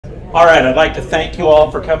All right, I'd like to thank you all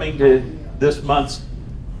for coming to this month's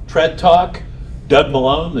Tread Talk. Doug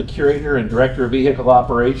Meloan, the curator and director of vehicle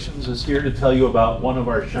operations, is here to tell you about one of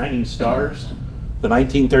our shining stars, the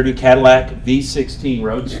 1930 Cadillac V16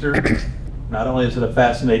 Roadster. Not only is it a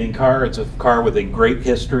fascinating car, it's a car with a great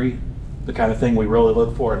history, the kind of thing we really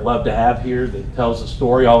look for and love to have here that tells a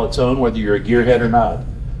story all its own, whether you're a gearhead or not.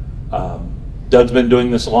 Doug's been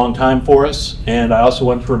doing this a long time for us, and I also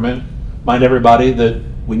want to remind everybody that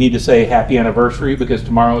we need to say happy anniversary because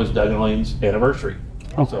tomorrow is Doug Meloan's anniversary.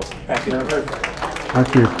 So happy anniversary.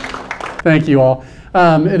 Thank you. Thank you all.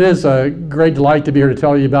 It is a great delight to be here to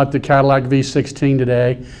tell you about the Cadillac V16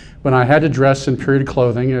 today. When I had to dress in period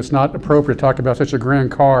clothing, it's not appropriate to talk about such a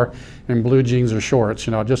grand car in blue jeans or shorts.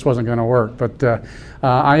 You know, it just wasn't going to work. But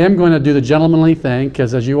I am going to do the gentlemanly thing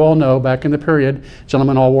because, as you all know, back in the period,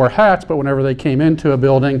 gentlemen all wore hats, but whenever they came into a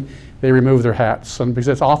building, they removed their hats. And because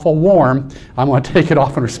it's awful warm, I'm going to take it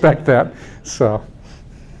off and respect that. So,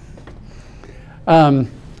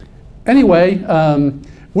 anyway,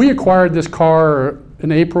 we acquired this car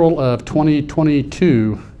in April of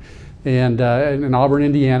 2022 and in Auburn,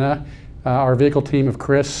 Indiana. Our vehicle team of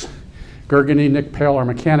Chris Gergany, Nick Pale, our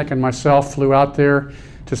mechanic, and myself flew out there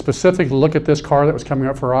to specifically look at this car that was coming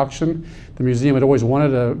up for auction. The museum had always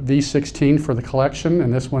wanted a V16 for the collection,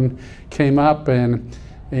 and this one came up, and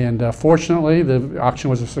fortunately the auction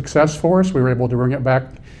was a success for us. We were able to bring it back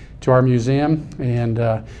to our museum, and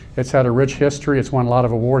it's had a rich history. It's won a lot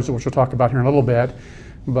of awards, which we'll talk about here in a little bit.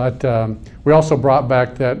 But we also brought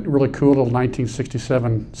back that really cool little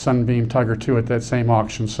 1967 Sunbeam Tiger II at that same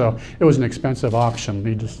auction. So it was an expensive auction,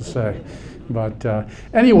 needless to say. But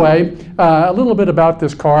anyway, a little bit about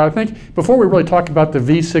this car. I think before we really talk about the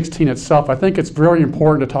V16 itself, I think it's very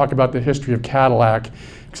important to talk about the history of Cadillac,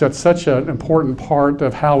 because that's such an important part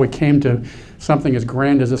of how we came to something as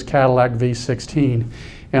grand as this Cadillac V16.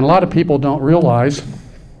 And a lot of people don't realize,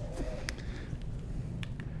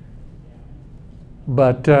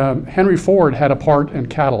 but Henry Ford had a part in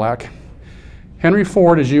Cadillac. Henry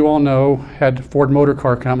Ford, as you all know, had Ford Motor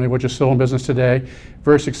Car Company, which is still in business today.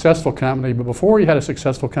 Very successful company, but before he had a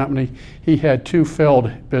successful company, he had two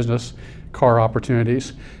failed business car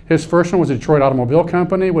opportunities. His first one was the Detroit Automobile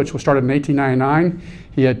Company, which was started in 1899.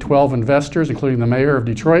 He had 12 investors, including the mayor of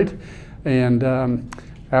Detroit. And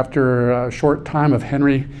after a short time of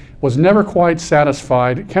Henry was never quite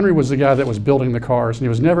satisfied. Henry was the guy that was building the cars, and he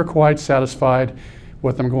was never quite satisfied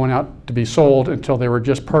with them going out to be sold until they were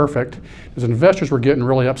just perfect. His investors were getting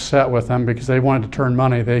really upset with them because they wanted to turn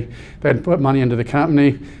money. They had put money into the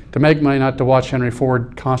company to make money, not to watch Henry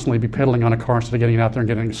Ford constantly be pedaling on a car instead of getting it out there and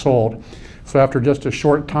getting it sold. So after just a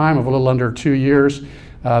short time of a little under 2 years,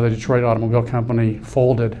 the Detroit Automobile Company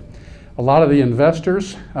folded. A lot of the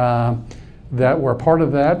investors that were a part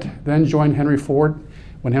of that then joined Henry Ford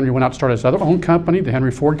when Henry went out to start his own company, the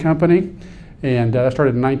Henry Ford Company, and that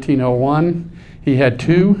started in 1901. He had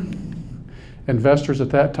two investors at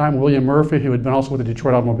that time, William Murphy, who had been also with the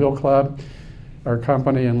Detroit Automobile Club, our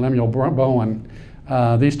company, and Lemuel Bowen.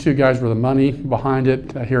 These two guys were the money behind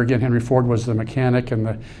it. Here again, Henry Ford was the mechanic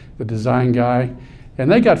and the design guy.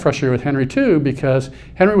 And they got frustrated with Henry too because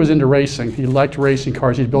Henry was into racing. He liked racing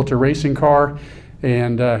cars. He built a racing car,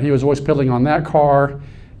 and he was always pedaling on that car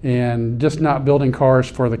and just not building cars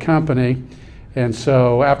for the company. And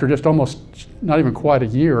so after just almost not even quite a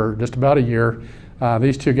year, just about a year,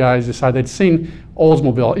 these two guys decided they'd seen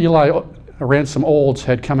Oldsmobile. Eli Ransom Olds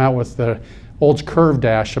had come out with the Olds Curve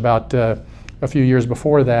Dash about a few years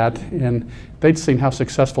before that, and they'd seen how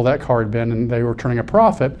successful that car had been, and they were turning a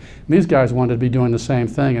profit. And these guys wanted to be doing the same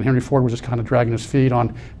thing, and Henry Ford was just kind of dragging his feet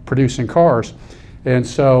on producing cars. And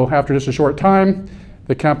so after just a short time,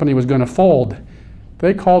 the company was going to fold.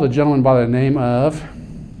 They called a gentleman by the name of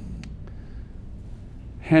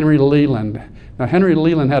Henry Leland. Now, Henry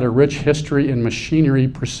Leland had a rich history in machinery,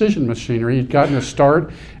 precision machinery. He'd gotten his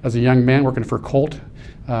start as a young man working for Colt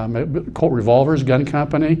Revolvers Gun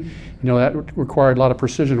Company. You know, that required a lot of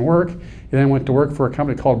precision work. He then went to work for a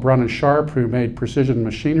company called Brown & Sharp, who made precision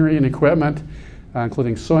machinery and equipment,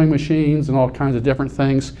 including sewing machines and all kinds of different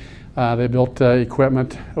things. They built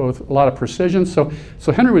equipment with a lot of precision. So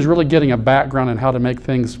Henry was really getting a background in how to make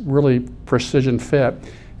things really precision fit,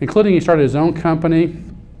 including he started his own company,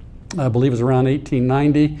 I believe it was around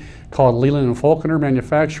 1890, called Leland & Faulconer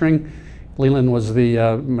Manufacturing. Leland was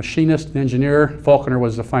the machinist and engineer. Faulconer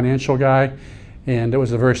was the financial guy, and it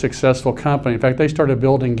was a very successful company. In fact, they started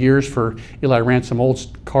building gears for Eli Ransom Olds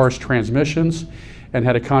cars' transmissions and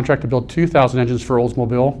had a contract to build 2,000 engines for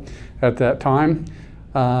Oldsmobile at that time.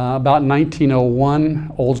 About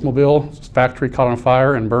 1901, Oldsmobile's factory caught on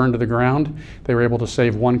fire and burned to the ground. They were able to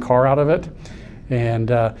save one car out of it.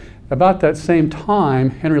 And about that same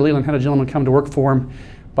time, Henry Leland had a gentleman come to work for him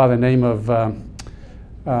by the name of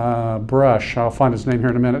Brush. I'll find his name here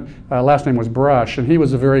in a minute. Last name was Brush, and he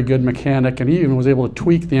was a very good mechanic, and he even was able to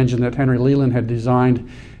tweak the engine that Henry Leland had designed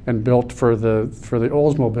and built for the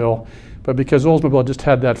Oldsmobile. But because Oldsmobile just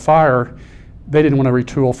had that fire, they didn't want to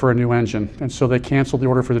retool for a new engine, and so they canceled the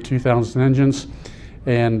order for the 2000 engines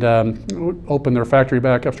and opened their factory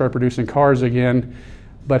back up, started producing cars again.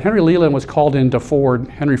 But Henry Leland was called into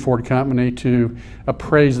Henry Ford Company to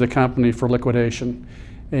appraise the company for liquidation.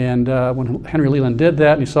 And when Henry Leland did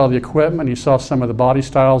that, and he saw the equipment, he saw some of the body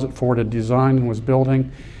styles that Ford had designed and was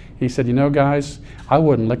building, he said, you know, guys, I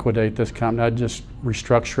wouldn't liquidate this company. I'd just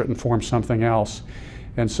restructure it and form something else.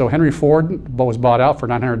 And so Henry Ford was bought out for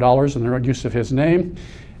 $900 in the use of his name,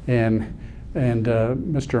 and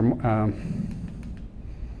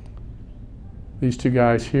these two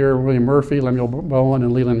guys here, William Murphy, Lemuel Bowen,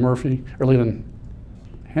 and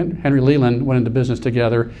Henry Leland went into business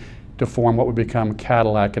together to form what would become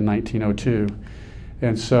Cadillac in 1902.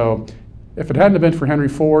 And so if it hadn't been for Henry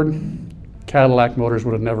Ford, Cadillac Motors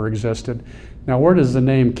would have never existed. Now, where does the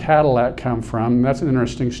name Cadillac come from? That's an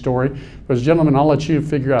interesting story. But gentlemen, I'll let you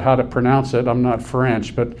figure out how to pronounce it. I'm not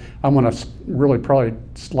French, but I'm going to really probably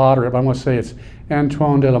slaughter it. But I'm going to say it's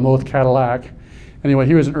Antoine de la Mothe Cadillac. Anyway,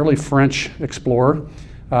 he was an early French explorer.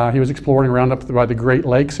 He was exploring around up by the Great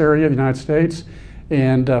Lakes area of the United States,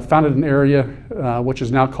 and founded an area which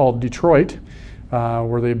is now called Detroit,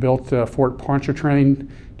 where they built Fort Pontchartrain,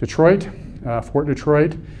 Detroit, Fort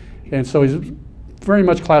Detroit. And so he's very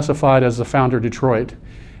much classified as the founder of Detroit.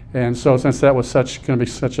 And so since that was going to be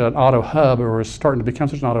such an auto hub, or was starting to become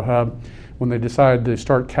such an auto hub, when they decided to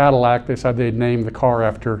start Cadillac, they decided they'd name the car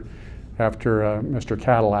after Mr.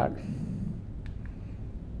 Cadillac.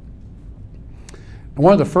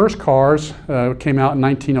 One of the first cars came out in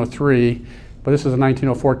 1903, but this is a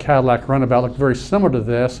 1904 Cadillac Runabout. Looked very similar to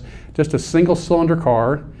this, just a single cylinder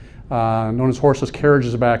car, known as horseless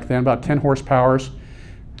carriages back then, about 10 horsepower.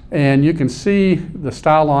 And you can see the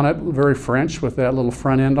style on it, very French with that little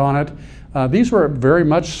front end on it. These were very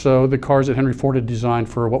much so the cars that Henry Ford had designed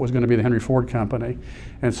for what was going to be the Henry Ford Company.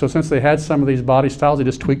 And so since they had some of these body styles, they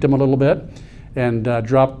just tweaked them a little bit and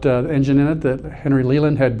dropped the engine in it that Henry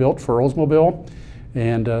Leland had built for Oldsmobile,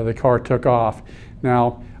 and the car took off.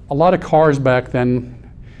 Now, a lot of cars back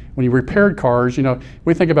then, when you repaired cars, you know,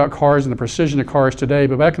 we think about cars and the precision of cars today,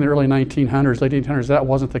 but back in the early 1900s, late 1800s, that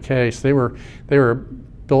wasn't the case. They were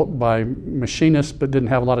built by machinists but didn't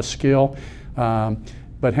have a lot of skill.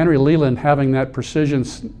 But Henry Leland, having that precision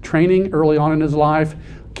training early on in his life,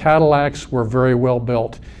 Cadillacs were very well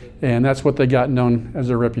built. And that's what they got known as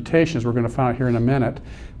their reputations. We're going to find out here in a minute.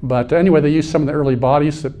 But anyway, they used some of the early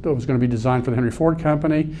bodies that was going to be designed for the Henry Ford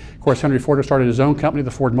Company. Of course, Henry Ford started his own company,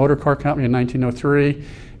 the Ford Motor Car Company, in 1903.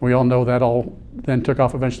 We all know that all then took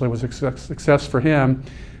off eventually, was a success for him.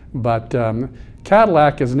 But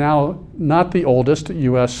Cadillac is now not the oldest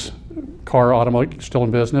U.S. car automotive still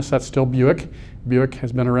in business. That's still Buick. Buick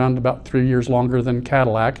has been around about 3 years longer than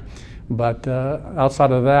Cadillac. But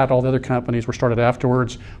outside of that, all the other companies were started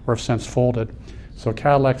afterwards or have since folded. So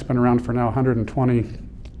Cadillac's been around for now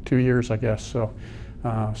 122 years, I guess. So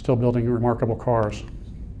still building remarkable cars.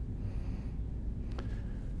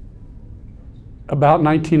 About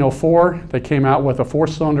 1904, they came out with a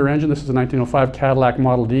 4-cylinder engine. This is a 1905 Cadillac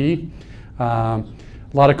Model D. A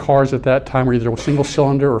lot of cars at that time were either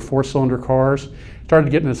single-cylinder or 4-cylinder cars.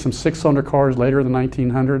 Started getting into some 6-cylinder cars later in the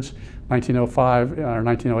 1900s, 1905 or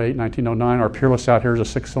 1908, 1909. Our Peerless out here is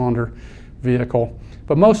a 6-cylinder vehicle.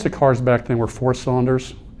 But most of the cars back then were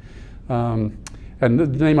 4-cylinders. And the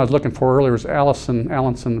name I was looking for earlier was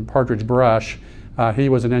Allinson Partridge Brush. He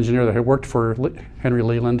was an engineer that had worked for Henry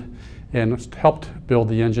Leland and helped build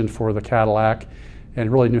the engine for the Cadillac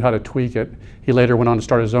and really knew how to tweak it. He later went on to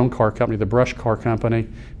start his own car company, the Brush Car Company.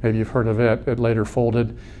 Maybe you've heard of it. It later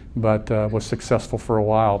folded, but was successful for a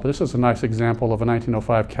while. But this is a nice example of a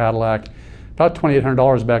 1905 Cadillac. About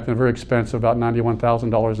 $2,800 back then, very expensive, about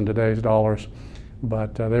 $91,000 in today's dollars.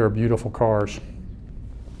 But they were beautiful cars.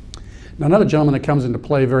 Now, another gentleman that comes into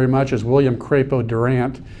play very much is William Crapo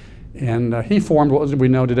Durant. And he formed what we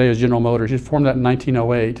know today as General Motors. He formed that in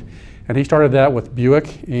 1908. And he started that with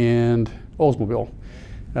Buick and Oldsmobile.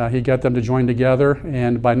 He got them to join together,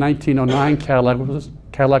 and by 1909,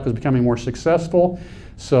 Cadillac was becoming more successful.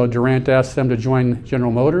 So Durant asked them to join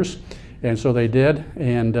General Motors, and so they did.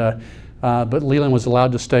 And but Leland was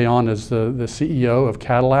allowed to stay on as the CEO of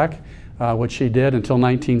Cadillac, which he did until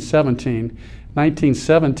 1917.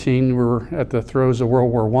 1917, we were at the throes of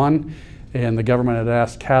World War I, and the government had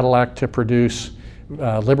asked Cadillac to produce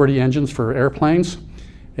Liberty engines for airplanes.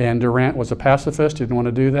 And Durant was a pacifist, he didn't want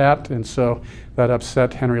to do that, and so that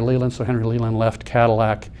upset Henry Leland, so Henry Leland left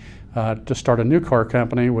Cadillac to start a new car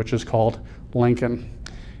company, which is called Lincoln.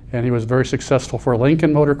 And he was very successful for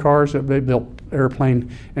Lincoln Motor Cars. They built airplane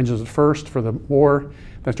engines at first for the war,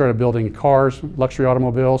 then started building cars, luxury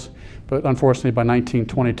automobiles, but unfortunately by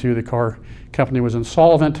 1922 the car company was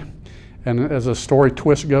insolvent, and as a story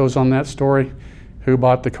twist goes on that story, who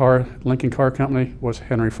bought the Lincoln Car Company was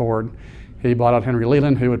Henry Ford. He bought out Henry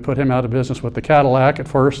Leland, who would put him out of business with the Cadillac at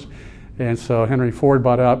first. And so Henry Ford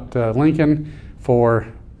bought out Lincoln for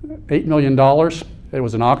 $8 million. It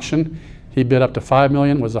was an auction. He bid up to $5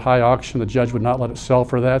 million, was a high auction. The judge would not let it sell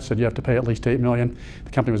for that, said you have to pay at least $8 million. The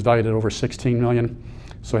company was valued at over $16 million.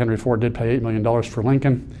 So Henry Ford did pay $8 million for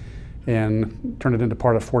Lincoln and turned it into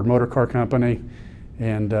part of Ford Motor Car Company.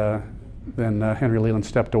 And then Henry Leland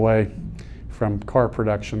stepped away from car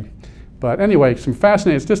production. But anyway, it's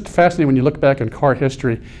just fascinating when you look back in car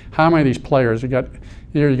history, how many of these players, you got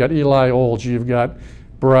Eli Olds, you've got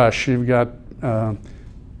Brush, you've got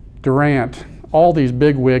Durant, all these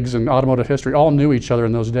big wigs in automotive history all knew each other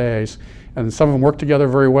in those days. And some of them worked together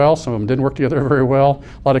very well, some of them didn't work together very well.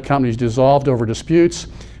 A lot of companies dissolved over disputes.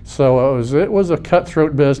 So it was a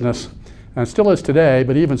cutthroat business, and it still is today,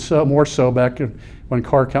 but even so, more so back when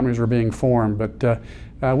car companies were being formed. But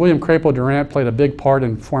William Crapo Durant played a big part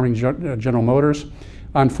in forming General Motors.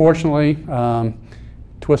 Unfortunately,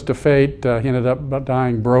 twist of fate, he ended up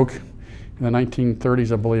dying broke in the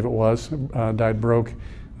 1930s, I believe it was. Died broke,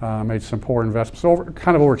 made some poor investments,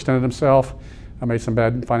 kind of overextended himself, made some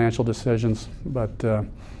bad financial decisions, but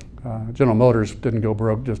General Motors didn't go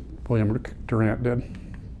broke, just William Durant did.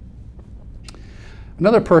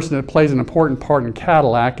 Another person that plays an important part in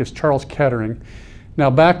Cadillac is Charles Kettering. Now,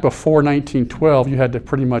 back before 1912, you had to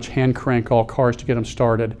pretty much hand crank all cars to get them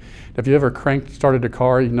started. If you ever started a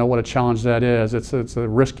car, you know what a challenge that is. It's a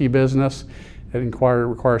risky business. It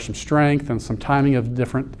requires some strength and some timing of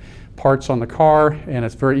different parts on the car, and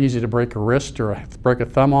it's very easy to break a wrist or break a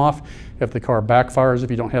thumb off if the car backfires, if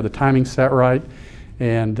you don't have the timing set right.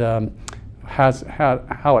 And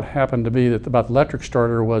how it happened to be that about the electric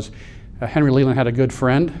starter was Henry Leland had a good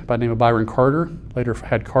friend by the name of Byron Carter, later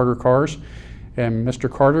had Carter Cars. And Mr.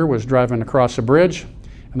 Carter was driving across a bridge,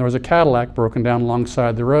 and there was a Cadillac broken down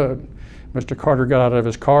alongside the road. Mr. Carter got out of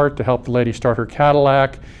his car to help the lady start her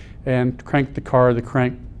Cadillac and cranked the car. The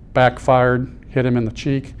crank backfired, hit him in the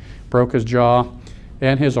cheek, broke his jaw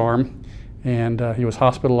and his arm, and he was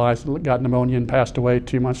hospitalized, got pneumonia, and passed away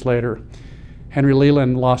 2 months later. Henry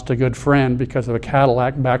Leland lost a good friend because of a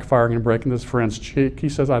Cadillac backfiring and breaking his friend's cheek. He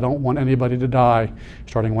says, I don't want anybody to die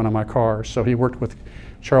starting one of my cars. So he worked with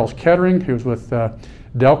Charles Kettering, who was with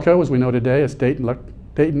Delco, as we know today, as Dayton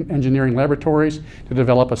Engineering Laboratories, to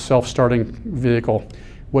develop a self-starting vehicle,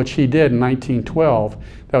 which he did in 1912.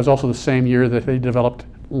 That was also the same year that they developed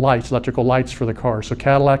lights, electrical lights for the car. So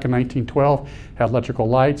Cadillac in 1912 had electrical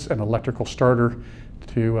lights and electrical starter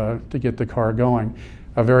to get the car going.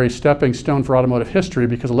 A very stepping stone for automotive history,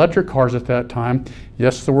 because electric cars at that time,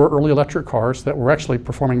 yes, there were early electric cars that were actually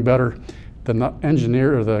performing better than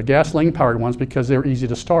the gasoline powered ones because they were easy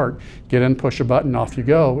to start. Get in, push a button, off you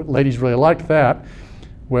go. Ladies really liked that.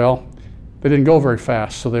 Well, they didn't go very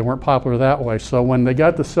fast, so they weren't popular that way. So when they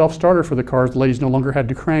got the self-starter for the cars, the ladies no longer had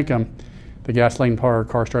to crank them. The gasoline powered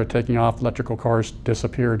cars started taking off, electrical cars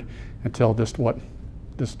disappeared until this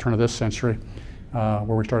turn of this century,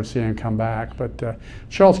 where we started seeing them come back. But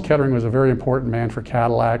Charles Kettering was a very important man for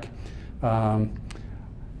Cadillac.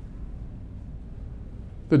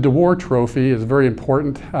 The DeWar Trophy is very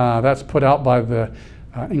important. That's put out by the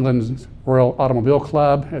England's Royal Automobile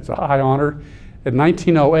Club. It's a high honor. In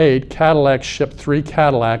 1908, Cadillac shipped 3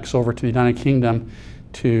 Cadillacs over to the United Kingdom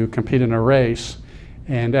to compete in a race.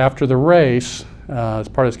 And after the race, as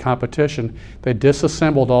part of this competition, they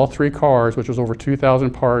disassembled all 3 cars, which was over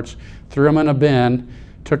 2,000 parts, threw them in a bin,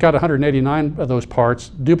 took out 189 of those parts,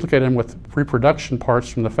 duplicated them with reproduction parts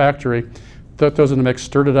from the factory, put those in the mix,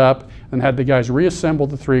 stirred it up, and had the guys reassemble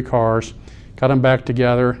the 3 cars, got them back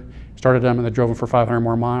together, started them, and they drove them for 500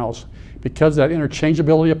 more miles. Because of that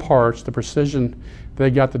interchangeability of parts, the precision,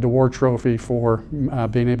 they got the DeWar Trophy for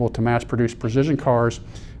being able to mass produce precision cars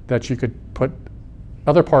that you could put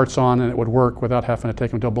other parts on and it would work without having to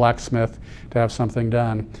take them to a blacksmith to have something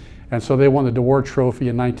done. And so they won the DeWar Trophy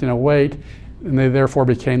in 1908, and they therefore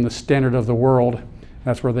became the standard of the world.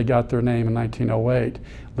 That's where they got their name in 1908.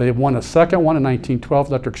 They won a second one in 1912,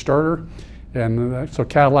 electric starter, and so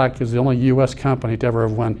Cadillac is the only U.S. company to ever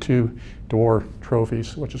have won 2 DeWar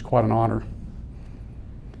trophies, which is quite an honor.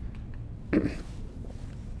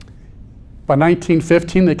 By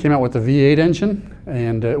 1915, they came out with the V8 engine,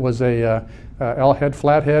 and it was a L-head,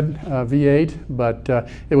 flathead V8, but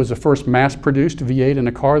it was the first mass-produced V8 in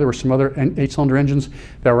a car. There were some other 8-cylinder engines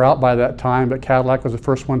that were out by that time, but Cadillac was the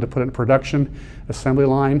first one to put it in production assembly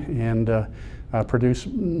line and produce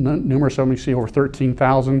numerous of them. You see over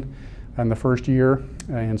 13,000 in the first year,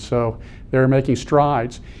 and so they were making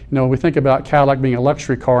strides. You know, we think about Cadillac being a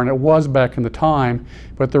luxury car, and it was back in the time,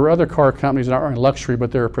 but there were other car companies that aren't luxury,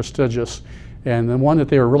 but they were prestigious. And the one that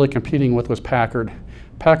they were really competing with was Packard.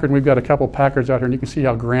 Packard, we've got a couple Packards out here, and you can see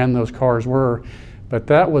how grand those cars were. But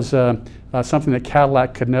that was something that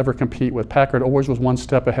Cadillac could never compete with. Packard always was one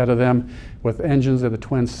step ahead of them with engines of the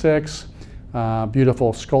twin six,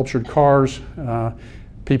 beautiful sculptured cars.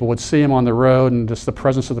 People would see them on the road, and just the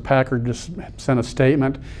presence of the Packard just sent a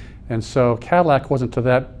statement. And so Cadillac wasn't to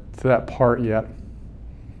that part yet.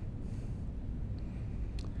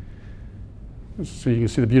 So you can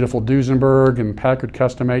see the beautiful Duesenberg and Packard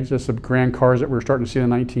Custom 8, just the grand cars that we were starting to see in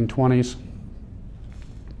the 1920s.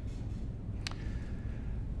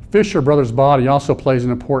 Fisher Brothers Body also plays an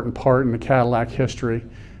important part in the Cadillac history.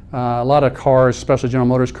 A lot of cars, especially General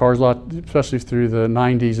Motors cars, especially through the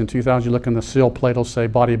 90s and 2000s, you look in the seal plate, it'll say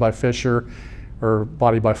body by Fisher or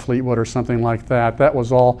body by Fleetwood or something like that. That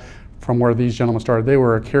was all from where these gentlemen started. They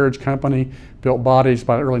were a carriage company, built bodies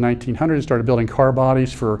by the early 1900s, started building car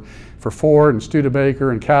bodies for Ford and Studebaker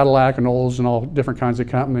and Cadillac and Olds and all different kinds of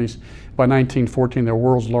companies. By 1914, they're the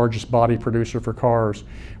world's largest body producer for cars.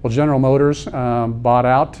 Well, General Motors bought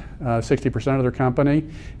out 60% of their company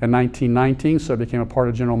in 1919, so it became a part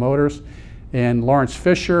of General Motors. And Lawrence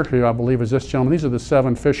Fisher, who I believe is this gentleman, these are the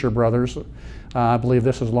 7 Fisher brothers. I believe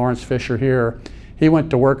this is Lawrence Fisher here. He went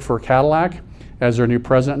to work for Cadillac as their new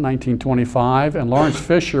president in 1925, and Lawrence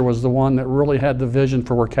Fisher was the one that really had the vision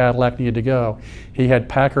for where Cadillac needed to go. He had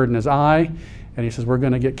Packard in his eye, and he says, we're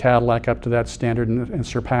going to get Cadillac up to that standard and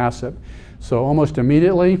surpass it. So almost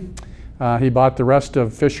immediately, he bought the rest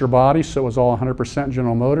of Fisher Body, so it was all 100%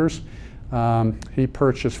 General Motors. He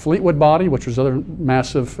purchased Fleetwood Body, which was another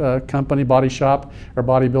massive company, body shop or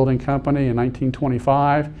bodybuilding company in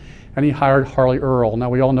 1925. And he hired Harley Earl. Now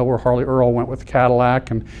we all know where Harley Earl went with Cadillac,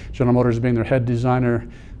 and General Motors being their head designer,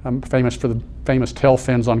 famous for the famous tail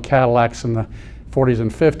fins on Cadillacs in the 40s and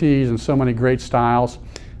 50s and so many great styles.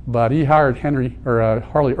 But he hired Harley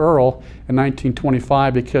Earl in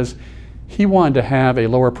 1925 because he wanted to have a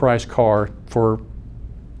lower price car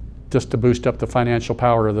just to boost up the financial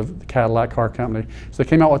power of the Cadillac car company. So they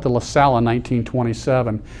came out with the LaSalle in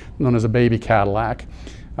 1927, known as a baby Cadillac.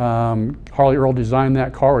 Harley Earl designed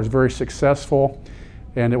that car, it was very successful,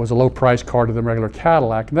 and it was a low price car to the regular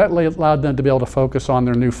Cadillac. And that allowed them to be able to focus on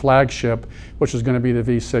their new flagship, which was going to be the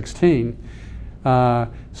V16.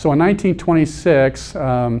 So in 1926,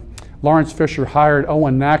 Lawrence Fisher hired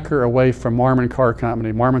Owen Nacker away from Marmon Car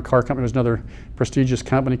Company. Marmon Car Company was another prestigious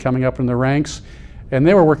company coming up in the ranks, and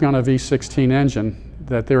they were working on a V16 engine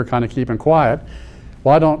that they were kind of keeping quiet.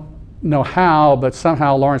 Well, I don't know how, but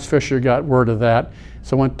somehow Lawrence Fisher got word of that.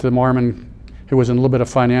 So went to Marmon, who was in a little bit of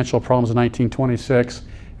financial problems in 1926,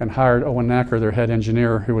 and hired Owen Nacker, their head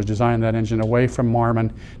engineer, who was designing that engine, away from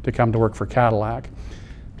Marmon to come to work for Cadillac.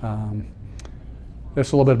 This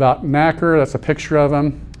is a little bit about Nacker. That's a picture of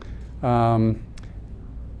him.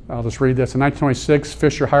 I'll just read this. In 1926,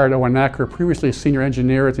 Fisher hired Owen Nacker, previously a senior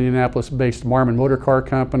engineer at the Indianapolis-based Marmon Motor Car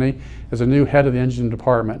Company, as a new head of the engine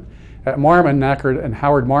department. At Marmon, Nacker and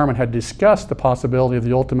Howard Marmon had discussed the possibility of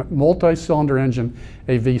the ultimate multi-cylinder engine,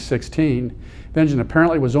 a V16. The engine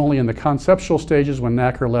apparently was only in the conceptual stages when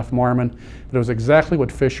Nacker left Marmon, but it was exactly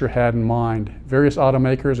what Fisher had in mind. Various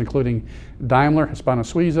automakers, including Daimler,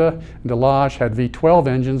 Hispano-Suiza, and Delage, had V12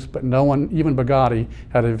 engines, but no one, even Bugatti,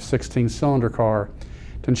 had a 16-cylinder car.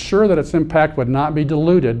 To ensure that its impact would not be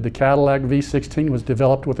diluted, the Cadillac V16 was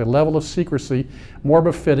developed with a level of secrecy more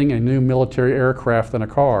befitting a new military aircraft than a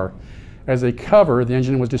car. As a cover, the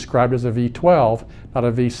engine was described as a V12, not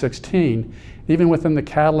a V16. Even within the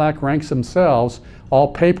Cadillac ranks themselves,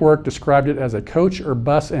 all paperwork described it as a coach or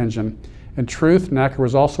bus engine. In truth, Nacker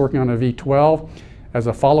was also working on a V12 as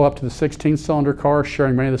a follow-up to the 16-cylinder car,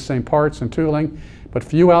 sharing many of the same parts and tooling, but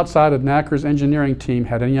few outside of Nacker's engineering team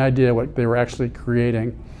had any idea what they were actually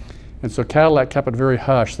creating. And so Cadillac kept it very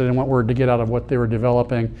hush. They didn't want word to get out of what they were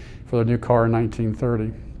developing for their new car in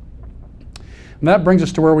 1930. And that brings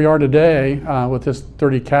us to where we are today with this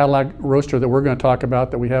 30 Cadillac Roadster that we're going to talk about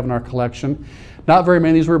that we have in our collection. Not very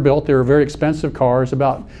many of these were built. They were very expensive cars,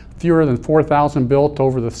 about fewer than 4,000 built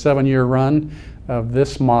over the 7-year run of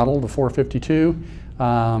this model, the 452.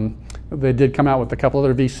 They did come out with a couple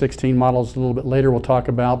other V16 models a little bit later we'll talk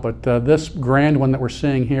about, but this grand one that we're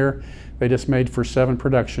seeing here, they just made for 7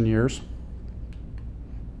 production years.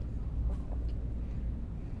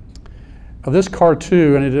 This car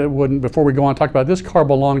too, and it wouldn't, before we go on to talk about it, this car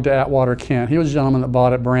belonged to Atwater Kent. He was a gentleman that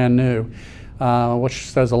bought it brand new, which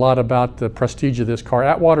says a lot about the prestige of this car.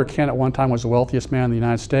 Atwater Kent at one time was the wealthiest man in the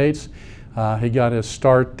United States. He got his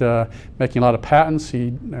start making a lot of patents. He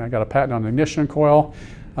got a patent on the ignition coil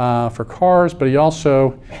for cars, but he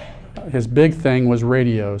also, his big thing was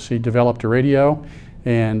radios. He developed a radio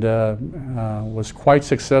and was quite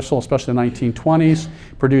successful, especially in the 1920s,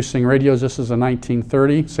 producing radios. This is a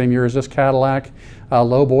 1930, same year as this Cadillac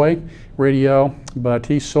lowboy radio, but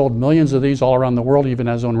he sold millions of these all around the world, even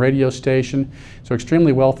has his own radio station. So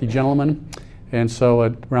extremely wealthy gentleman. And so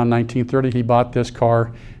around 1930, he bought this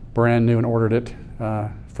car brand new and ordered it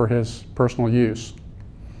for his personal use.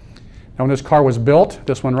 Now when this car was built,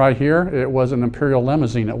 this one right here, it was an Imperial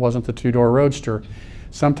limousine. It wasn't the two-door Roadster.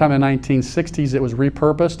 Sometime in the 1960s, it was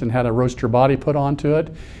repurposed and had a Roadster body put onto it.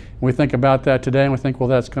 And we think about that today and we think, well,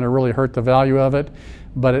 that's going to really hurt the value of it.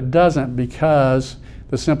 But it doesn't, because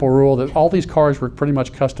the simple rule that all these cars were pretty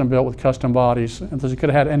much custom built with custom bodies. And so you could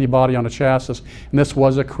have had any body on a chassis. And this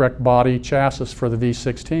was a correct body chassis for the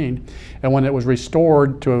V16. And when it was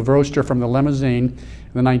restored to a Roadster from the limousine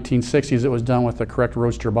in the 1960s, it was done with the correct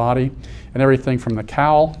Roadster body. And everything from the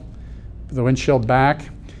cowl, the windshield back,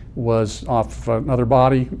 was off another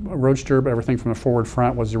body, Roadster, but everything from the forward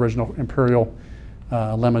front was the original Imperial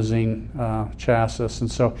limousine chassis.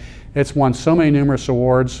 And so it's won so many numerous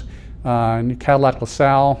awards. Cadillac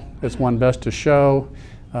LaSalle, it's won Best to Show,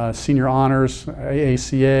 Senior Honors,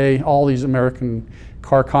 AACA, all these American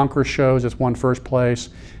Car Conqueror shows, it's won first place.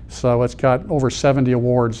 So it's got over 70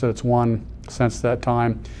 awards that it's won since that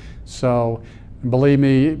time. So believe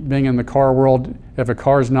me, being in the car world, if a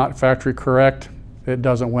car is not factory correct, it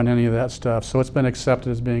doesn't win any of that stuff. So it's been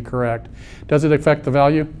accepted as being correct. Does it affect the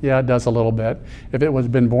value? Yeah, it does a little bit. If it was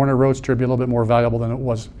been born a Roadster, it'd be a little bit more valuable than it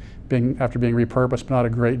was after being repurposed, but not a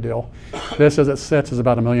great deal. This, as it sits, is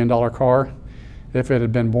about $1 million car. If it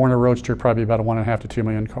had been born a Roadster, probably about a $1.5 to $2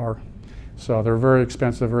 million car. So they're very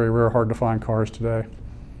expensive, very rare, hard to find cars today.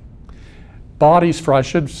 Bodies for, I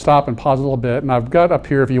should stop and pause a little bit, and I've got up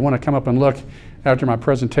here, if you want to come up and look after my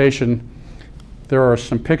presentation, there are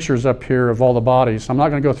some pictures up here of all the bodies. I'm not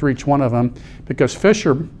going to go through each one of them because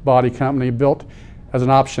Fisher Body Company built as an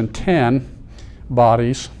option 10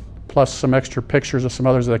 bodies, plus some extra pictures of some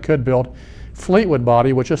others that I could build. Fleetwood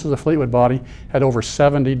Body, which this is a Fleetwood body, had over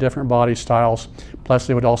 70 different body styles, plus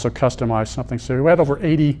they would also customize something. So we had over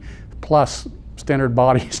 80 plus standard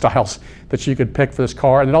body styles that you could pick for this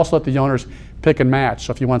car, and it also let the owners pick and match.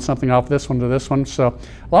 So if you want something off this one to this one. So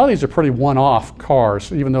a lot of these are pretty one-off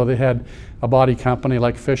cars, even though they had a body company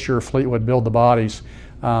like Fisher or Fleetwood build the bodies.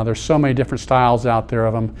 There's so many different styles out there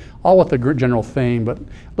of them, all with the general theme, but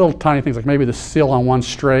little tiny things like maybe the seal on one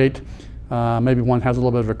straight, maybe one has a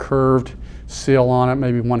little bit of a curved seal on it,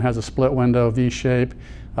 maybe one has a split window V-shape.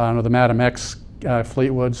 The Madam X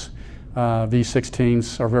Fleetwoods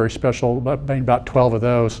V16s are very special, about 12 of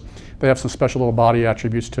those. They have some special little body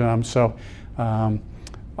attributes to them. So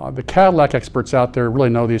the Cadillac experts out there really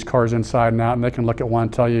know these cars inside and out, and they can look at one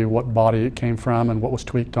and tell you what body it came from and what was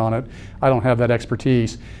tweaked on it. I don't have that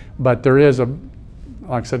expertise, but there is a,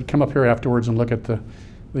 like I said, come up here afterwards and look at the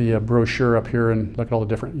brochure up here and look at all the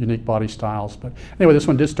different unique body styles. But anyway, this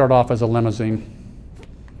one did start off as a limousine.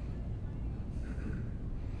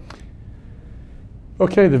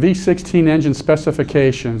 Okay, the V16 engine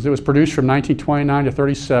specifications. It was produced from 1929 to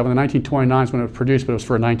 37. The 1929 is when it was produced, but it was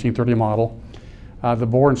for a 1930 model. The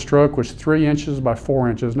bore and stroke was 3 inches by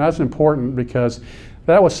 4 inches, and that's important because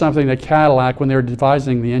that was something that Cadillac, when they were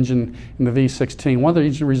devising the engine in the V16, one of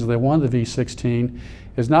the reasons they wanted the V16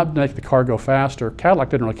 is not to make the car go faster. Cadillac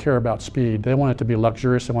didn't really care about speed. They wanted it to be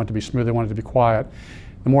luxurious, they wanted it to be smooth, they wanted it to be quiet.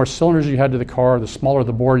 The more cylinders you had to the car, the smaller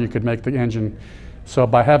the bore you could make the engine. So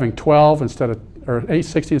by having 12 instead of, or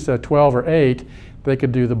 8/16 instead of 12 or 8, they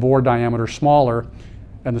could do the bore diameter smaller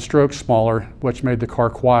and the stroke smaller, which made the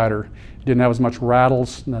car quieter. It didn't have as much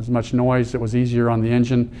rattles and as much noise. It was easier on the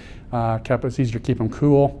engine. It was easier to keep them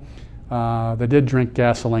cool. They did drink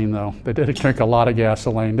gasoline though. They did drink a lot of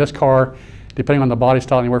gasoline. This car, depending on the body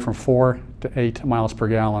style, anywhere from 4 to 8 miles per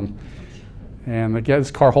gallon. And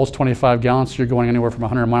this car holds 25 gallons, so you're going anywhere from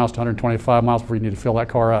 100 miles to 125 miles before you need to fill that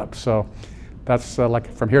car up. So that's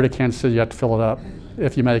like from here to Kansas City, you have to fill it up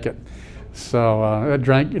if you make it. So it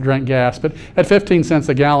drank gas, but at 15 cents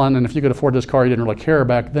a gallon, and if you could afford this car, you didn't really care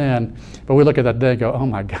back then. But we look at that day and go, oh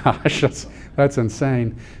my gosh, that's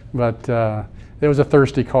insane. But it was a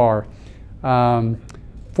thirsty car.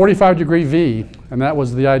 45-degree V, and that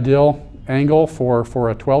was the ideal angle for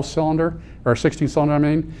a 12-cylinder, or a 16-cylinder, I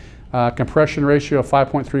mean. Compression ratio of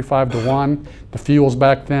 5.35 to 1. The fuels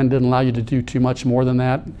back then didn't allow you to do too much more than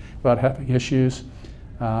that without having issues.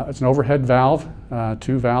 It's an overhead valve,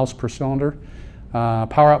 2 valves per cylinder.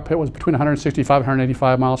 Power output was between 165 and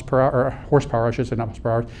 185 miles per hour, or horsepower, I should say, not miles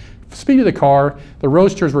per hour. Speed of the car, the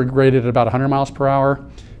Roadsters were rated at about 100 miles per hour.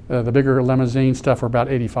 The bigger limousine stuff were about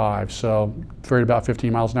 85, so varied about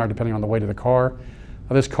 15 miles an hour depending on the weight of the car.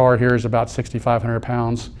 This car here is about 6,500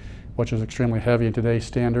 pounds, which is extremely heavy in today's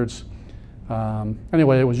standards.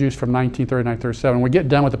 Anyway, it was used from 1939 to 37. When we get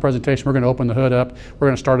done with the presentation, we're going to open the hood up. We're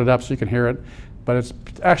going to start it up so you can hear it. But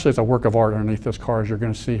it's a work of art underneath this car, as you're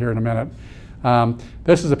going to see here in a minute.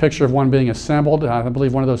 This is a picture of one being assembled. I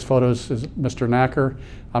believe one of those photos is Mr. Knacker.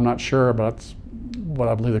 I'm not sure, but that's what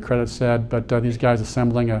I believe the credit said. But these guys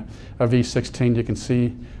assembling a V16, you can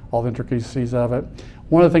see all the intricacies of it.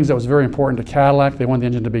 One of the things that was very important to Cadillac, they wanted the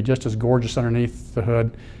engine to be just as gorgeous underneath the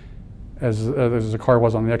hood as the car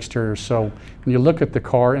was on the exterior. So when you look at the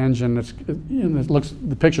car engine,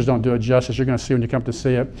 the pictures don't do it justice. You're going to see when you come to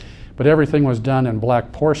see it. But everything was done in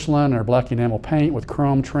black porcelain or black enamel paint with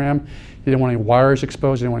chrome trim. You didn't want any wires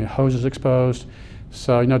exposed, you didn't want any hoses exposed.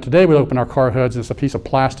 So, today we open our car hoods and it's a piece of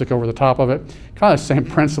plastic over the top of it. Kind of the same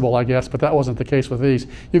principle, I guess, but that wasn't the case with these.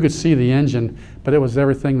 You could see the engine, but it was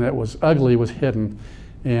everything that was ugly was hidden.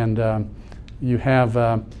 And you have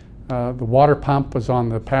the water pump was on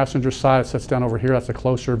the passenger side. It sits down over here. That's a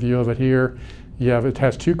closer view of it here. It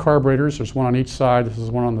has 2 carburetors. There's one on each side. This is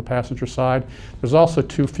one on the passenger side. There's also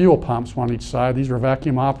 2 fuel pumps, one on each side. These were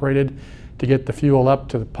vacuum operated to get the fuel up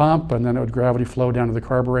to the pump, and then it would gravity flow down to the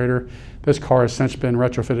carburetor. This car has since been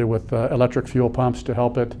retrofitted with electric fuel pumps to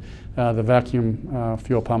help it. The vacuum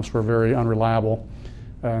fuel pumps were very unreliable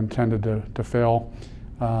and tended to fail.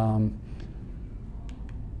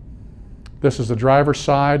 This is the driver's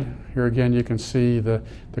side. Here again you can see the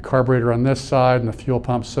carburetor on this side and the fuel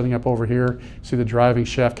pump sitting up over here. See the driving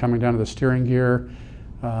shaft coming down to the steering gear.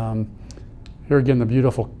 Here again the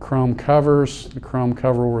beautiful chrome covers, the chrome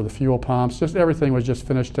cover over the fuel pumps. Just everything was just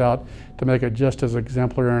finished out to make it just as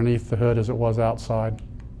exemplary underneath the hood as it was outside.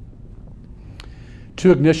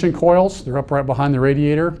 2 ignition coils. They're up right behind the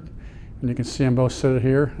radiator. And you can see them both sit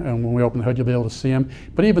here. And when we open the hood you'll be able to see them.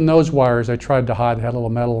 But even those wires they tried to hide. They had a little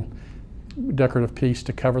metal decorative piece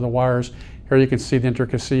to cover the wires. Here you can see the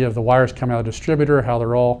intricacy of the wires coming out of the distributor, how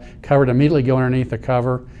they're all covered, immediately go underneath the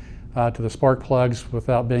cover to the spark plugs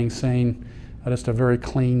without being seen. Just a very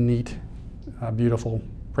clean, neat, beautiful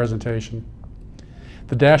presentation.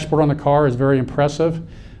 The dashboard on the car is very impressive.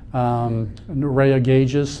 An array of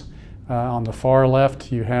gauges. On the far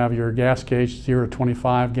left you have your gas gauge, 0 to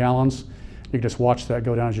 25 gallons. You can just watch that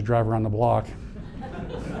go down as you drive around the block.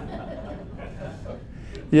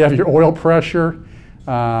 You have your oil pressure.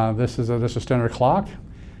 This is a standard clock.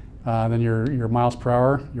 Then your miles per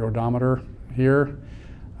hour, your odometer here.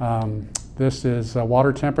 This is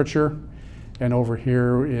water temperature, and over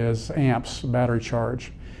here is amps, battery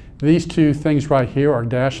charge. These 2 things right here are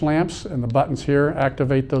dash lamps, and the buttons here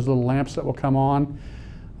activate those little lamps that will come on.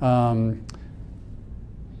 You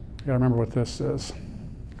gotta remember what this is.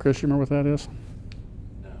 Chris, you remember what that is?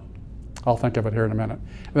 I'll think of it here in a minute.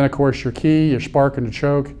 And then of course your key, your spark, and your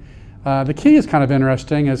choke. The key is kind of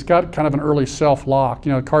interesting. It's got kind of an early self-lock.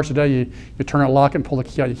 Cars today, you turn it, lock it, and pull the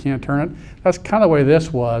key out. You can't turn it. That's kind of the way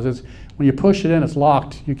this was. Is when you push it in, it's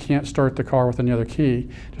locked. You can't start the car with any other key.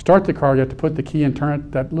 To start the car, you have to put the key in, turn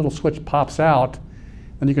it. That little switch pops out.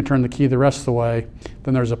 Then you can turn the key the rest of the way.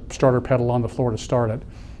 Then there's a starter pedal on the floor to start it.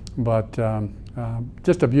 But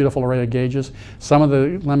just a beautiful array of gauges. Some of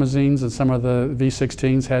the limousines and some of the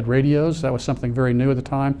V16s had radios. That was something very new at the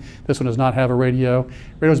time. This one does not have a radio.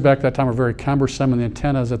 Radios back at that time were very cumbersome, and the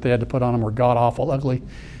antennas that they had to put on them were god-awful ugly.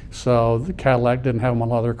 So the Cadillac didn't have them on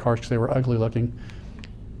a lot of their cars because they were ugly looking.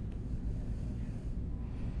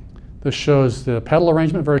 This shows the pedal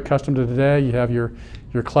arrangement, very custom to today. You have your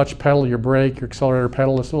clutch pedal, your brake, your accelerator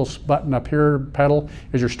pedal. This little button up here, pedal,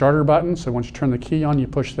 is your starter button. So once you turn the key on, you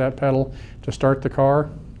push that pedal to start the car.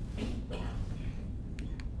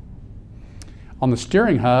 On the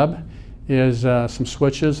steering hub is some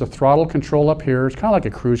switches, a throttle control up here. It's kind of like a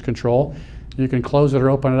cruise control. You can close it or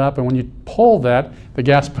open it up, and when you pull that, the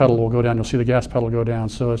gas pedal will go down. You'll see the gas pedal go down.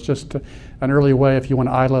 So it's just an early way. If you want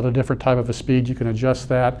to idle at a different type of a speed, you can adjust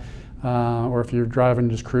that. Or if you're driving,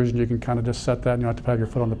 just cruising, you can kind of just set that and you don't have to have your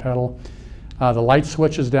foot on the pedal. The light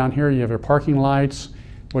switches down here, you have your parking lights,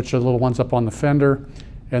 which are the little ones up on the fender,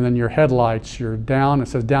 and then your headlights, your down, it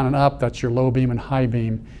says down and up, that's your low beam and high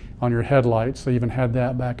beam on your headlights. They even had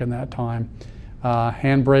that back in that time.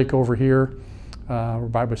 Handbrake over here,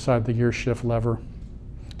 right beside the gear shift lever.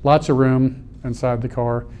 Lots of room inside the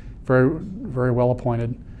car, very, very well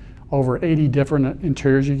appointed. Over 80 different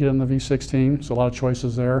interiors you get in the V16, so a lot of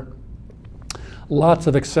choices there. Lots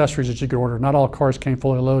of accessories that you could order. Not all cars came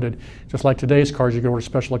fully loaded. Just like today's cars, you could order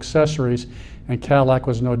special accessories, and Cadillac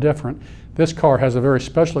was no different. This car has a very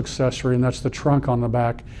special accessory, and that's the trunk on the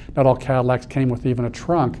back. Not all Cadillacs came with even a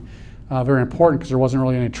trunk. Very important because there wasn't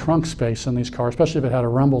really any trunk space in these cars, especially if it had a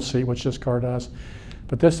rumble seat, which this car does.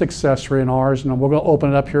 But this accessory in ours, and we're going to open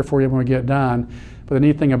it up here for you when we get done, but the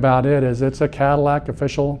neat thing about it is it's a Cadillac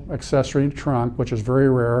official accessory trunk, which is very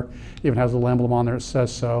rare. Even has a little emblem on there that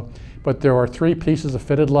says so. But there are 3 pieces of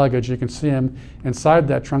fitted luggage. You can see them inside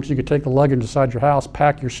that trunk, so you could take the luggage inside your house,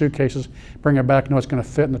 pack your suitcases, bring it back, know it's going to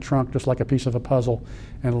fit in the trunk just like a piece of a puzzle,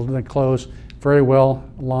 and it'll then close very well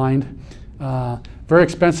lined. Very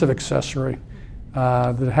expensive accessory.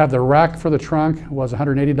 To have the rack for the trunk was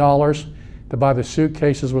 $180. To buy the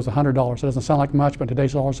suitcases was $100. It doesn't sound like much, but in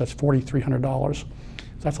today's dollars, that's $4,300. So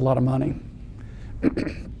that's a lot of money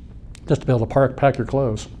just to be able to pack your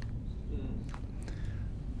clothes.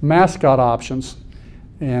 Mascot options.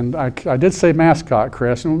 And I did say mascot,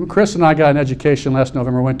 Chris. And Chris and I got an education last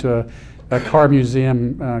November. Went to a car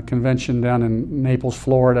museum convention down in Naples,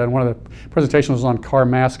 Florida, and one of the presentations was on car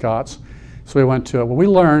mascots. So we went to it. Well, we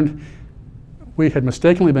learned we had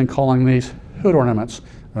mistakenly been calling these hood ornaments.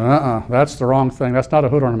 That's the wrong thing. That's not a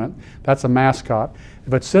hood ornament. That's a mascot.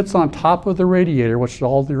 If it sits on top of the radiator, which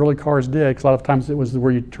all the early cars did, because a lot of times it was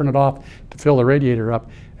where you turn it off to fill the radiator up,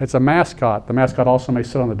 it's a mascot. The mascot also may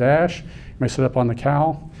sit on the dash, may sit up on the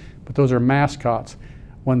cowl, but those are mascots.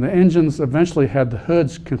 When the engines eventually had the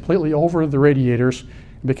hoods completely over the radiators,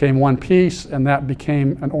 it became one piece, and that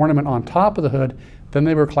became an ornament on top of the hood, then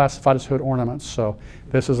they were classified as hood ornaments. So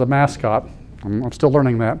this is a mascot. I'm still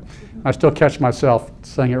learning that. I still catch myself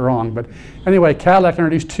saying it wrong. But anyway, Cadillac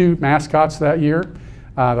introduced 2 mascots that year,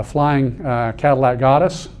 the flying Cadillac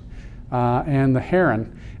Goddess and the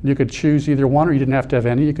Heron. And you could choose either one, or you didn't have to have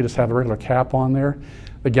any. You could just have a regular cap on there.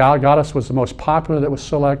 The Goddess was the most popular that was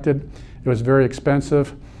selected. It was very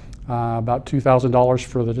expensive, about $2,000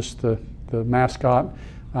 for just the mascot.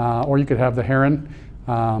 Or you could have the Heron.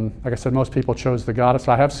 Like I said, most people chose the Goddess.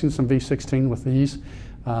 I have seen some V16 with these.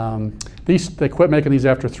 They quit making these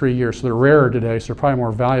after 3 years, so they're rarer today, so they're probably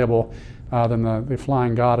more valuable than the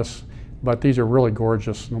Flying Goddess. But these are really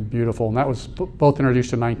gorgeous and beautiful, and that was both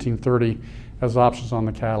introduced in 1930 as options on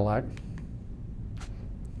the Cadillac.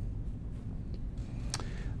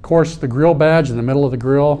 Of course, the grill badge in the middle of the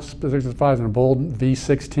grill specifies in a bold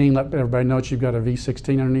V16. Let everybody know that you've got a V16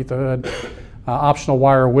 underneath the hood. Optional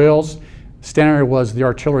wire wheels. Standard was the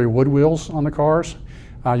artillery wood wheels on the cars.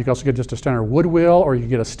 You could also get just a standard wood wheel, or you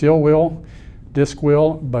could get a steel wheel, disc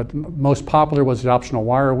wheel, but most popular was the optional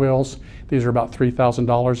wire wheels. These are about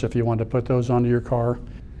 $3,000 if you wanted to put those onto your car.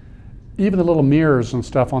 Even the little mirrors and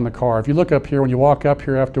stuff on the car. If you look up here, when you walk up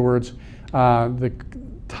here afterwards, the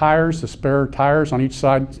tires, the spare tires on each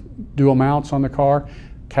side, dual mounts on the car.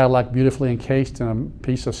 Cadillac beautifully encased in a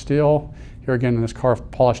piece of steel. Here again in this car,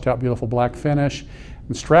 polished out, beautiful black finish.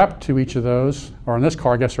 And strapped to each of those, or in this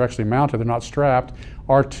car, I guess they're actually mounted, they're not strapped,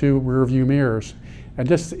 are 2 rear view mirrors. And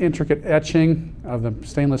just the intricate etching of the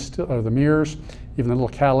stainless steel, of the mirrors, even the little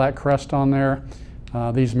Cadillac crest on there.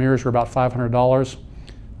 These mirrors were about $500.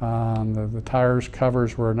 The tires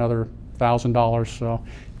covers were another $1,000. So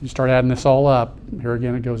you start adding this all up, here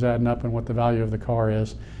again it goes adding up in what the value of the car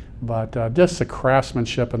is. But just the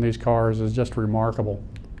craftsmanship in these cars is just remarkable.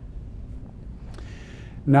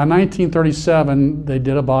 Now, in 1937, they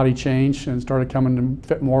did a body change and started coming to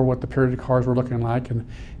fit more what the period of cars were looking like. And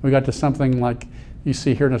we got to something like you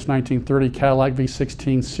see here in this 1930 Cadillac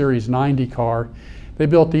V16 Series 90 car. They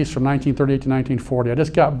built these from 1938 to 1940. I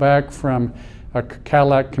just got back from a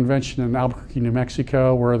Cadillac convention in Albuquerque, New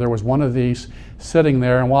Mexico, where there was one of these sitting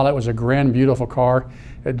there. And while it was a grand, beautiful car,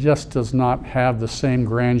 it just does not have the same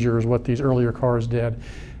grandeur as what these earlier cars did.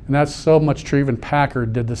 And that's so much true. Even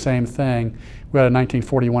Packard did the same thing. We had a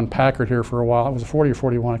 1941 Packard here for a while. It was a 40 or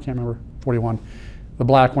 41, I can't remember, 41. The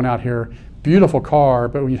black one out here. Beautiful car,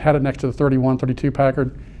 but when you had it next to the 31, 32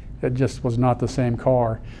 Packard, it just was not the same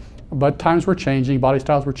car. But times were changing, body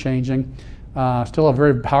styles were changing. Still a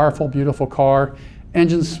very powerful, beautiful car.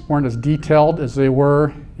 Engines weren't as detailed as they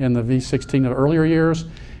were in the V16 of earlier years.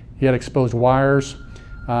 He had exposed wires.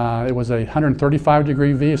 It was a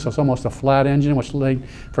 135-degree V, so it's almost a flat engine, which made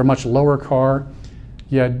for a much lower car.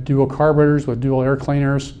 You had dual carburetors with dual air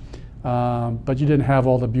cleaners, but you didn't have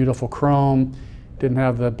all the beautiful chrome, didn't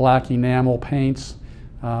have the black enamel paints.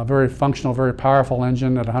 Very functional, very powerful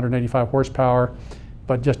engine at 185 horsepower,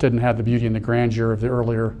 but just didn't have the beauty and the grandeur of the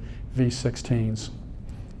earlier V16s.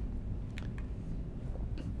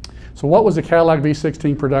 So what was the Cadillac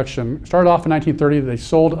V16 production? Started off in 1930, they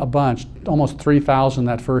sold a bunch, almost 3,000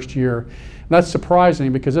 that first year. And that's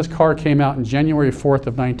surprising because this car came out in January 4th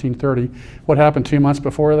of 1930. What happened 2 months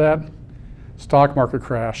before that? Stock market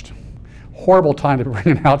crashed. Horrible time to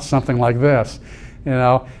bring out something like this, you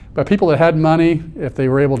know. But people that had money, if they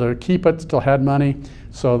were able to keep it, still had money.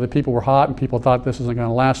 So the people were hot and people thought this isn't going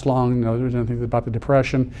to last long. You know, there was anything about the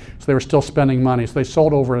Depression. So they were still spending money. So they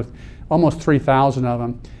sold over almost 3,000 of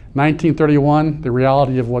them. 1931, the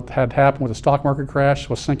reality of what had happened with the stock market crash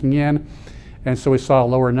was sinking in. And so we saw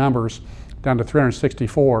lower numbers down to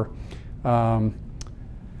 364.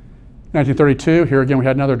 1932, here again we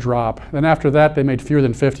had another drop. Then after that they made fewer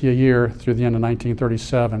than 50 a year through the end of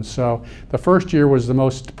 1937. So the first year was the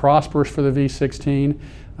most prosperous for the V16,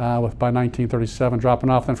 with by 1937 dropping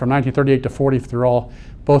off. Then from 1938 to 40 through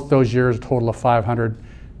both those years, a total of 500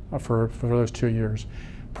 for those 2 years.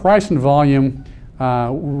 Price and volume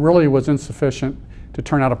really was insufficient to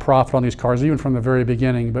turn out a profit on these cars, even from the very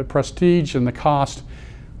beginning. But prestige and the cost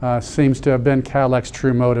seems to have been Cadillac's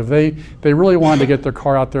true motive. They really wanted to get their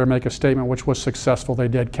car out there and make a statement, which was successful. They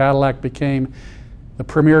did. Cadillac became the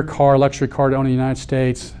premier car, luxury car to own in the United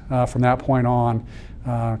States from that point on.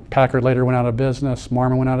 Packard later went out of business.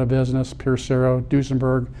 Marmon went out of business. Pierce Arrow,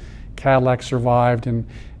 Duesenberg. Cadillac survived, and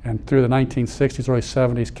through the 1960s, early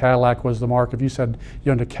 70s, Cadillac was the mark. If you said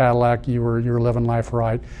you owned a Cadillac, you were living life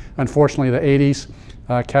right. Unfortunately, the 80s,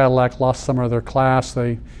 Cadillac lost some of their class.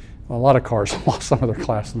 A lot of cars lost some of their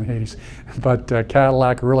class in the 80s, but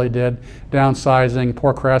Cadillac really did. Downsizing,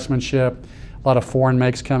 poor craftsmanship, a lot of foreign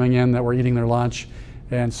makes coming in that were eating their lunch,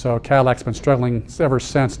 and so Cadillac's been struggling ever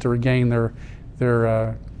since to regain their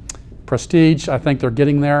prestige. I think they're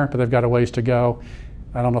getting there, but they've got a ways to go.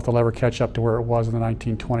 I don't know if they'll ever catch up to where it was in the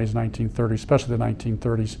 1920s, 1930s, especially the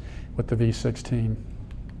 1930s with the V16.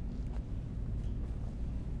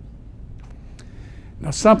 Now,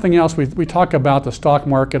 something else, we talk about the stock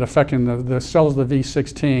market affecting the sales of the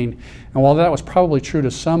V16, and while that was probably true to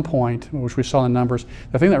some point, which we saw in the numbers,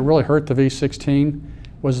 the thing that really hurt the V16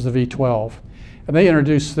 was the V12. And they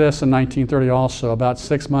introduced this in 1930 also, about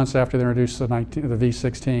 6 months after they introduced the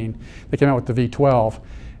V16. They came out with the V12.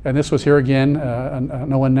 And this was here again,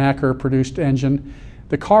 an Owen Nacker produced engine.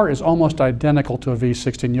 The car is almost identical to a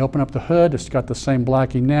V16. You open up the hood, it's got the same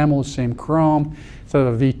black enamel, the same chrome. Instead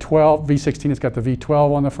of a V16, it's got the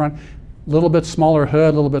V12 on the front. A little bit smaller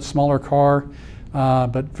hood, a little bit smaller car,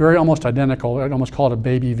 but very almost identical. I'd almost call it a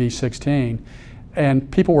baby V16.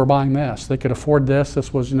 And people were buying this. They could afford this.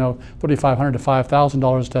 This was, $3,500 to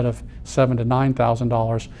 $5,000 instead of $7,000 to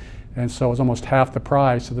 $9,000. And so it was almost half the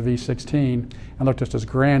price of the V16 and looked just as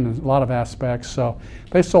grand in a lot of aspects. So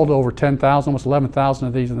they sold over 10,000, almost 11,000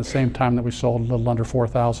 of these in the same time that we sold a little under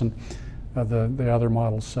 4,000 of the other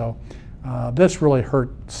models. So this really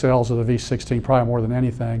hurt sales of the V16 probably more than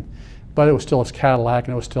anything, but it was still its Cadillac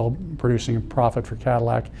and it was still producing a profit for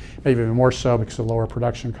Cadillac, maybe even more so because of the lower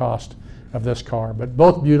production cost of this car. But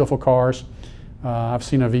both beautiful cars. I've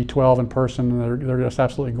seen a V12 in person and they're just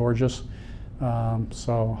absolutely gorgeous.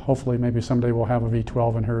 So hopefully maybe someday we'll have a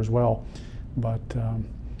V12 in here as well. But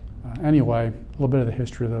anyway, a little bit of the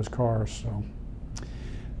history of those cars. So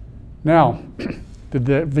now, did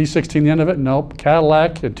the V16 the end of it? Nope.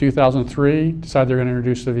 Cadillac in 2003 decided they're going to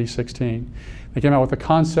introduce the V16. They came out with a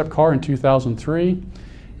concept car in 2003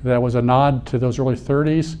 that was a nod to those early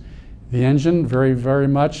 30s. The engine, very, very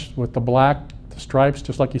much with the black, the stripes,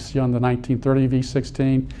 just like you see on the 1930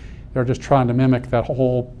 V16. They're just trying to mimic that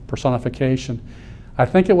whole personification. I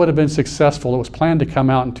think it would have been successful. It was planned to come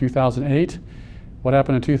out in 2008. What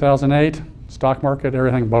happened in 2008? Stock market,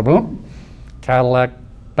 everything, boom, boom. Cadillac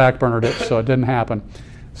backburnered it, so it didn't happen.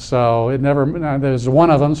 So it never, there's one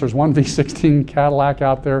of them, so there's one V16 Cadillac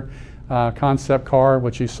out there, concept car,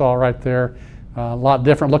 which you saw right there. A lot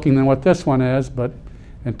different looking than what this one is, but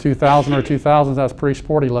in 2000 or 2000s, that was pretty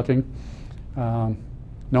sporty looking.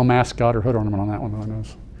 No mascot or hood ornament on that one, though.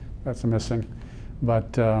 That's a missing.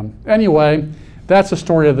 But anyway, that's the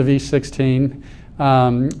story of the V16.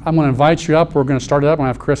 I'm going to invite you up. We're going to start it up. I'm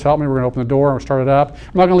going to have Chris help me. We're going to open the door and we'll start it up. I'm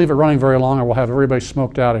not going to leave it running very long or we'll have everybody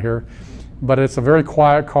smoked out of here. But it's a very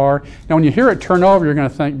quiet car. Now when you hear it turn over, you're going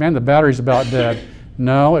to think, man, the battery's about dead.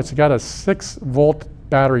 No, it's got a 6-volt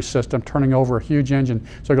battery system turning over a huge engine.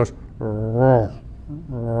 So it goes, roar,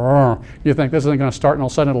 roar. You think this isn't going to start and all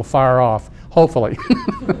of a sudden it'll fire off. Hopefully.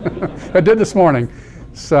 It did this morning.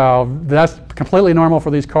 So that's completely normal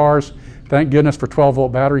for these cars. Thank goodness for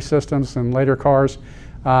 12-volt battery systems and later cars.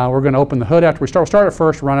 We're going to open the hood after we start. We'll start it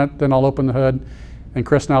first, run it, then I'll open the hood. And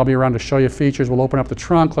Chris and I will be around to show you features. We'll open up the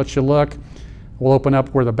trunk, let you look. We'll open up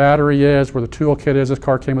where the battery is, where the tool kit is. This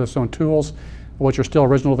car came with its own tools. which are still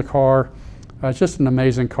original to the car. It's just an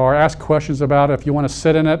amazing car. Ask questions about it. If you want to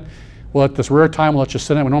sit in it, well, at this rare time, we'll let you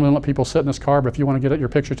sit in it. We normally don't let people sit in this car, but if you want to get your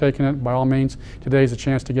picture taken in it, by all means, today's a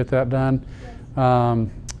chance to get that done.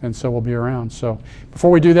 And so we'll be around. So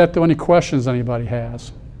before we do that, though, any questions anybody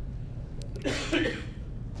has? There's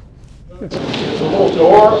a little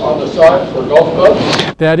door on the side for golf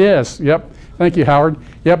clubs. That is, yep. Thank you, Howard.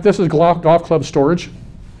 Yep, this is golf club storage.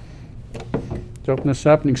 Just open this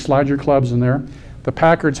up and you can slide your clubs in there. The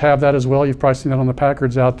Packards have that as well. You've probably seen that on the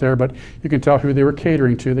Packards out there, but you can tell who they were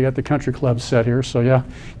catering to. They got the country clubs set here, so yeah,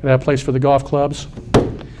 they have a place for the golf clubs.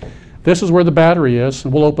 This is where the battery is,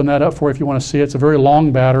 and we'll open that up for you if you want to see it. It's a very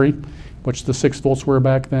long battery, which the 6 volts were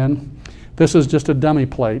back then. This is just a dummy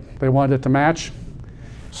plate. They wanted it to match,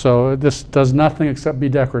 so this does nothing except be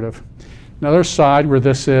decorative. Another side where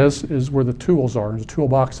this is where the tools are. There's a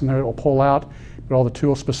toolbox in there that will pull out, but all the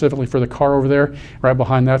tools specifically for the car over there. Right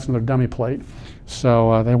behind that's another dummy plate.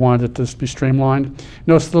 So they wanted it to be streamlined.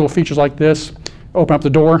 Notice little features like this. Open up the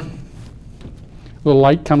door. Little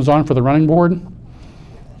light comes on for the running board.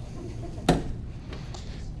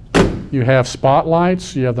 You have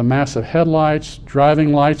spotlights. You have the massive headlights,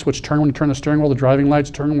 driving lights, which turn when you turn the steering wheel. The driving lights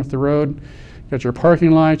turn with the road. You got your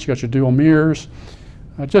parking lights. You got your dual mirrors.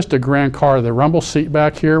 Just a grand car. The rumble seat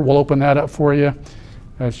back here, we'll open that up for you.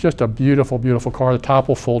 It's just a beautiful, beautiful car. The top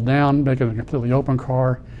will fold down, make it a completely open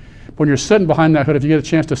car. When you're sitting behind that hood, if you get a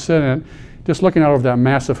chance to sit in it, just looking out over that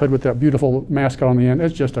massive hood with that beautiful mascot on the end,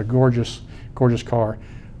 it's just a gorgeous, gorgeous car.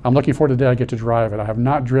 I'm looking forward to the day I get to drive it. I have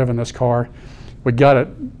not driven this car. We got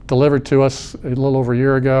it delivered to us a little over a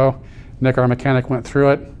year ago. Nick, our mechanic, went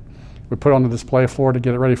through it. We put it on the display floor to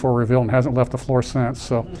get it ready for a reveal and hasn't left the floor since.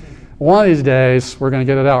 So one of these days, we're going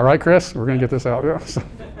to get it out, right, Chris? We're going to get this out. Yeah.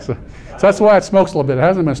 So that's why it smokes a little bit. It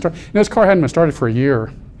hasn't been started. This car hadn't been started for a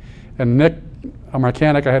year. And Nick, our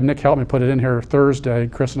mechanic, I had Nick help me put it in here Thursday.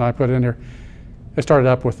 Chris and I put it in here. It started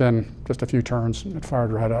up within just a few turns. It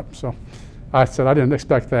fired right up. So I said, I didn't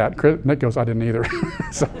expect that. Nick goes, I didn't either.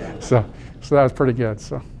 so that was pretty good.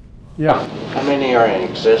 So, yeah. How many are in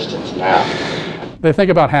existence now? They think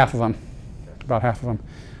about half of them. About half of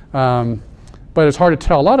them. But it's hard to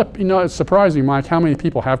tell. A lot of, it's surprising, Mike, how many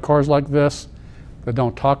people have cars like this that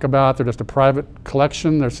don't talk about. They're just a private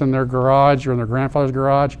collection. They're in their garage or in their grandfather's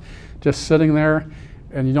garage, just sitting there,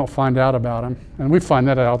 and you don't find out about them. And we find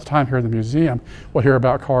that out all the time here in the museum. We'll hear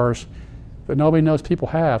about cars that nobody knows people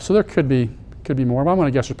have. So there could be more. But I'm going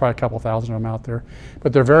to guess there's probably a couple thousand of them out there.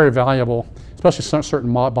 But they're very valuable, especially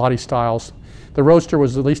certain body styles. The Roadster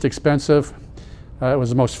was the least expensive. It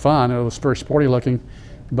was the most fun. It was very sporty looking,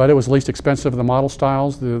 but it was the least expensive of the model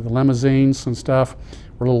styles. The limousines and stuff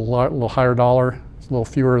were a little higher dollar. There's a little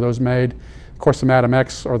fewer of those made. Of course, the Madam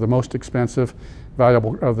X are the most expensive,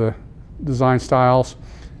 valuable of the design styles,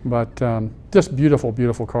 but just beautiful,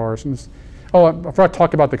 beautiful cars. And I forgot to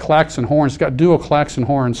talk about the clacks and horns. It's got dual clacks and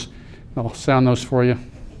horns. I'll sound those for you.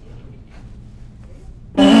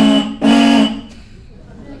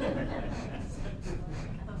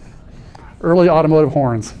 Early automotive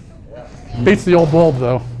horns. Beats the old bulb,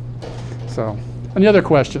 though. So, any other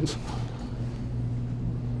questions?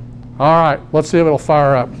 All right, let's see if it'll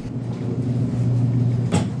fire up.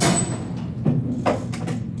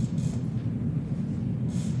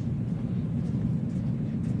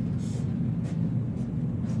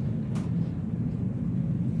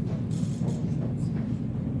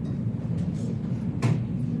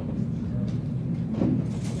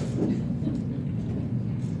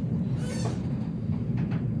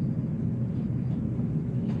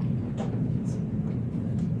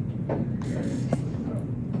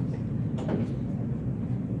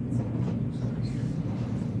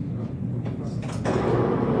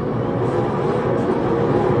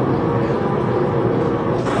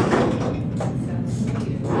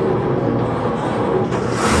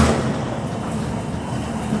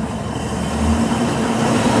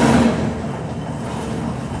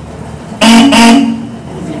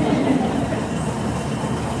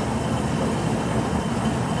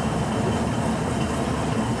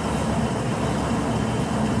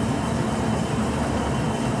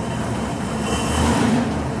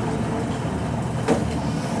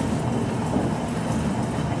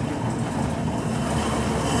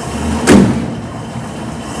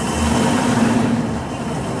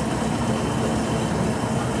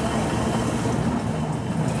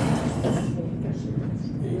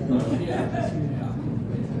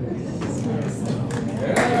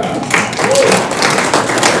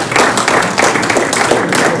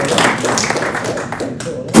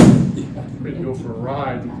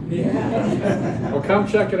 Well, come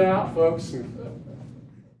check it out, folks.